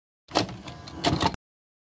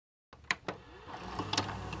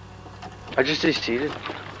I just seated.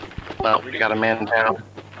 Well, we got a man down.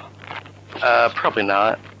 Probably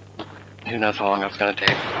not. Who knows how long that's gonna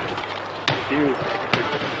take. Dude.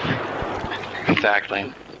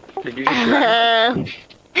 Exactly. Did you just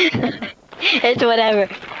It's whatever.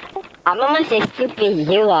 I'm almost as stupid as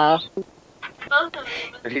you are.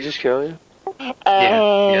 Did he just kill you?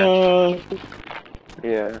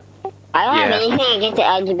 Yeah. I don't have anything against the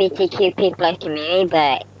LGBTQ people community,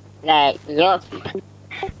 but like you're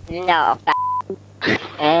no.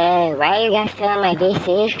 Why are you guys still on my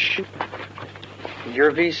VC?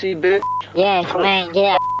 Your VC, bitch? Yes, man,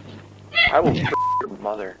 get out. I will your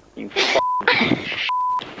mother. You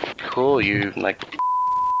Cool, you like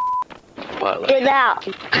what? Like Get out.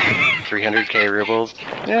 300k rubles?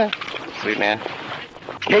 Yeah. Sweet man.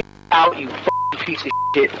 Get out, you piece of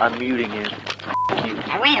shit. I'm muting you.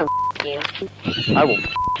 I will you. I will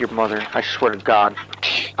your mother. I swear to God.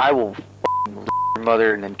 I will your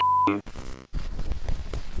mother and then you.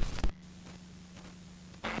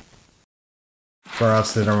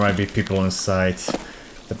 Perhaps there might be people inside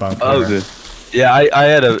the bunker. Oh, good. Yeah, I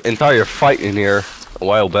had an entire fight in here a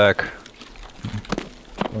while back.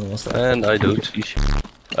 What was that? And I don't see shit.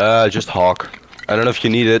 Just Hawk. I don't know if you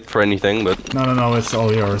need it for anything, but... No, it's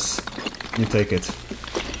all yours. You take it.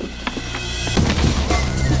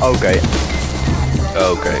 Okay.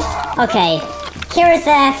 Okay. Okay, here's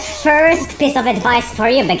a first piece of advice for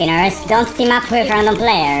you beginners. Don't team up with random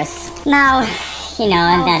players. Now, you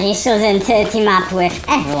know that you shouldn't team up with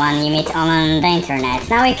everyone you meet on the internet.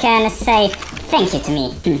 Now you can say thank you to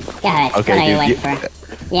me. Go ahead, okay, what are you dude, waiting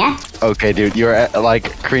for? Yeah? Okay, dude, you're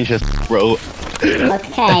like cringe as bro.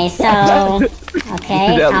 Okay, so...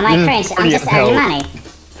 Okay, how am I cringe? I'm just earning money.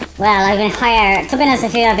 Well, I've been hired, to be honest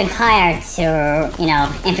with you, I've been hired to, you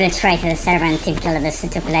know, infiltrate the server and team kill the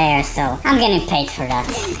two players, so I'm getting paid for that.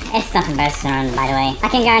 It's not personal, by the way. I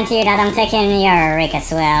can guarantee you that I'm taking your rig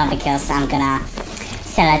as well, because I'm gonna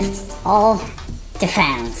sell it all to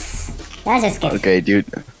fans. That's just good. Okay, dude.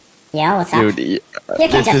 Yeah, what's up? Dude, you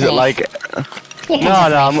can just leave. like... You can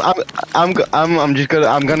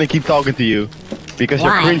I'm gonna keep talking to you. Because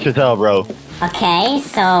Why? you're cringe as hell, bro. Okay,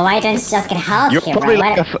 so why don't you just get help You're here, probably bro?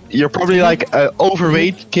 like you're probably like an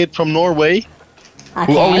overweight kid from Norway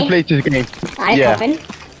who only plays this game. Are you coping?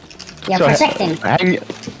 You're So, projecting.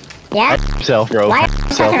 Yeah? Hang yourself, bro. Why are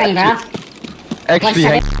you stuttering, bro? Actually,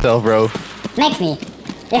 hang yourself, bro. Make me.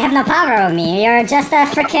 You have no power over me. You're just a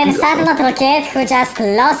freaking sad little kid who just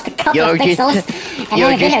lost a couple of pixels and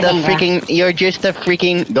then a video game, bro. You're just a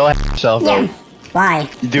freaking. Go ahead yourself, bro. Yeah. Why?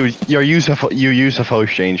 Dude, you use a voice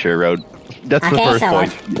changer, bro. That's the Okay, first so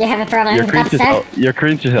point. what? You have a problem You're with cringe that, as sir? hell. You're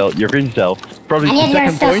cringe as hell. You're cringe as hell. Probably And the yet you're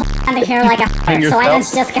second still point. under here like a Hang so why don't you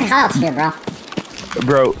yourself. just get out here, bro?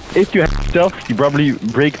 Bro, if you have yourself, you probably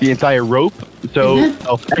break the entire rope. So,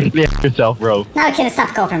 actually have yourself, bro. Now you can stop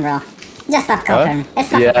coping, bro. Just stop coping.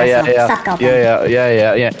 It's not Yeah. personal. Stop coping.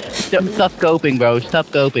 Yeah. Stop coping, bro.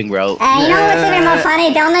 Stop coping, bro. You know what's even more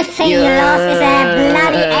funny? The only thing you lost is a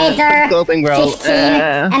bloody Coping, bro. 15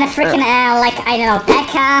 and a freaking, like, I don't know,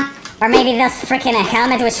 P.E.K.K.A. Or maybe this freaking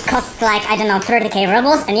helmet which costs like, I don't know, 30k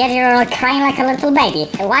rubles, and yet you're crying like a little baby.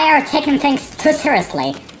 Why are you taking things too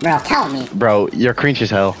seriously? Bro, tell me. Bro, you're cringe as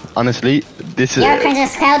hell. Honestly, this is... You're cringe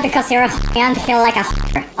as hell because you're and feel like a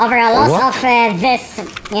over a loss of this,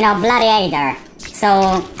 you know, gladiator.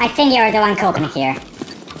 So, I think you're the one coping here.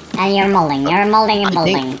 And you're molding and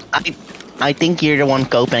molding. I think you're the one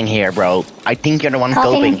coping here, bro. I think you're the one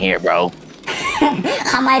coping here, bro.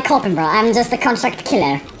 How am I coping, bro? I'm just a contract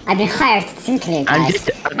killer. I've been hired to kill you guys. I'm just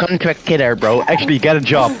a contract killer, bro. Actually, get a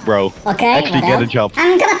job, bro. Okay, Actually, what get else? a job.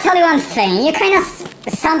 I'm gonna tell you one thing. You kind of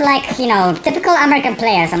sound like, you know, typical American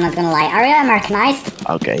players, I'm not gonna lie. Are you Americanized?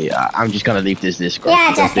 Okay, I'm just gonna leave this Discord.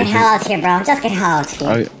 Yeah, just get hell out here, bro. Just get hell out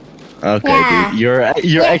here. Okay, Yeah. dude.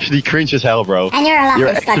 You're actually cringe as hell, bro. And you're a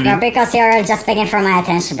laughing stock, actually- bro, because you're just begging for my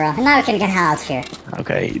attention, bro. Now you can get hell out here.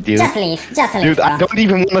 Okay, dude. Just leave, Dude, bro. I don't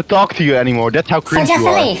even want to talk to you anymore. That's how So cringe just you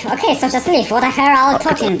are. leave. Okay, so just leave. What the hell are you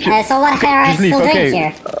talking? So what the hell are you Just leave, still okay. doing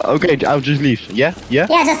here? Okay, I'll just leave. Yeah? Yeah,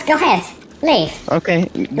 just go ahead. Leave. Okay,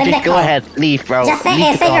 the just go call. ahead. Leave, bro. Just say,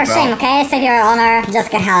 Leave the save call, your bro. shame, okay? Save your honor. Just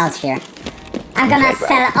get hell out here. I'm gonna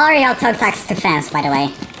sell all your talk tags to fans, by the way.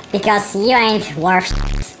 Because you ain't worth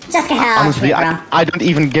shit. Just get hell out Honestly, here, bro. I don't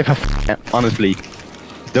even give a honestly.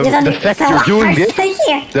 The fact so you're doing this,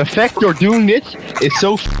 here. the fact you're doing this is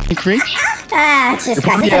so f***ing cringe. Ah, just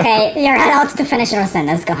guys, it's okay. You're allowed to finish your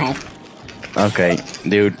sentence. Go ahead. Okay,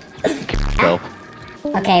 dude. So.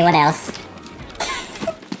 Okay, what else?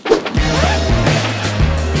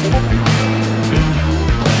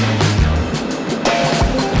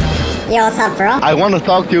 Yo, what's up, bro? I want to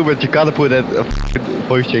talk to you, but you gotta put that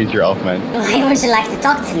voice changer off, man. Why would you like to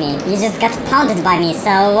talk to me? You just got pounded by me,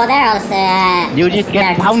 so what else, You is just there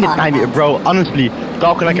get to pounded talk by me, about? bro. Honestly,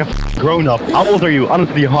 talk like a grown-up. How old are you?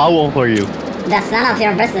 Honestly, how old are you? That's none of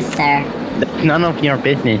your business, sir. That's none of your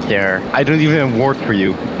business, sir. I don't even have a word for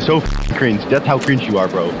you. So cringe. That's how cringe you are,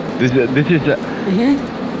 bro. This is.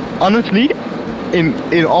 Honestly,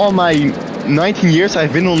 in all my 19 years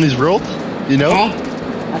I've been on this world, you know.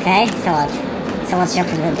 Okay, so what? So what's your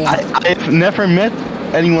problem deal? I've never met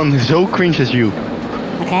anyone so cringe as you.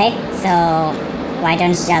 Okay, so why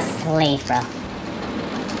don't you just leave, bro?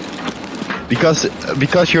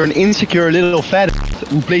 Because you're an insecure little fat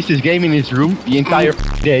who plays this game in his room the entire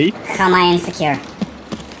day. How am I insecure?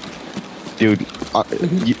 Dude,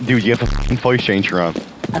 you have a voice changer on.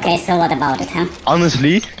 Okay, so what about it, huh?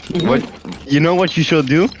 Honestly, you know what you should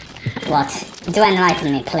do? What? Do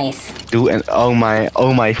enlighten me, please. Oh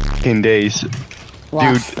my fucking days.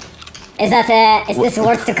 What? Dude. Is this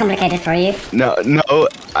word too complicated for you? No,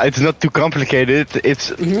 it's not too complicated.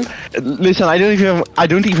 It's listen, I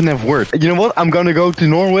don't even have words. You know what? I'm gonna go to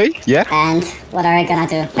Norway. Yeah. And what are you gonna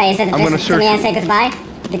do? Pay a visit to me and say goodbye?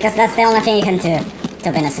 Because that's the only thing you can do.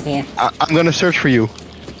 To be honest with you. I'm gonna search for you.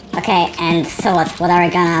 Okay, and so what? What are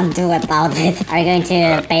you gonna do about it? Are you going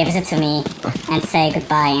to pay a visit to me and say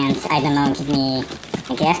goodbye and I don't know, give me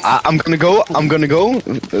a gift? I'm gonna go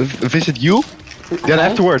visit you. Okay. Then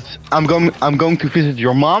afterwards, I'm going to visit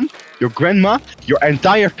your mom, your grandma, your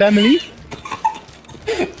entire family.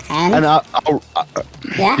 And I'll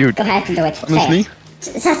yeah, dude, go ahead and do it. Honestly? Say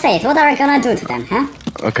it. Just say it. What are you gonna do to them, huh?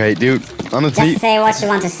 Okay, dude. Honestly. Just say what you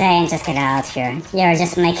want to say and just get out of here. You're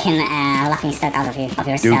just making a laughing stock out of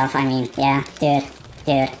yourself. Dude. I mean, yeah, dude.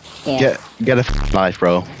 Get a life,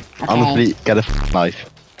 bro. Okay. Honestly, get a life.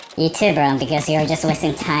 You too, bro, because you're just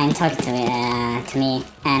wasting time talking to me,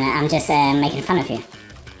 and I'm just making fun of you.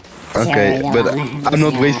 Okay, but I'm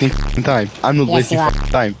not wasting time. I'm not wasting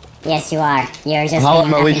time. Yes, you are. You're just How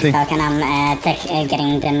being am I wasting? Stuck and I'm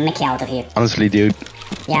getting the Mickey out of you. Honestly, dude.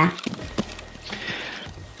 Yeah?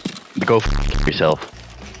 Go yourself.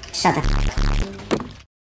 Shut up.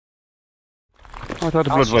 I thought the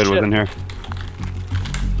blood was in here.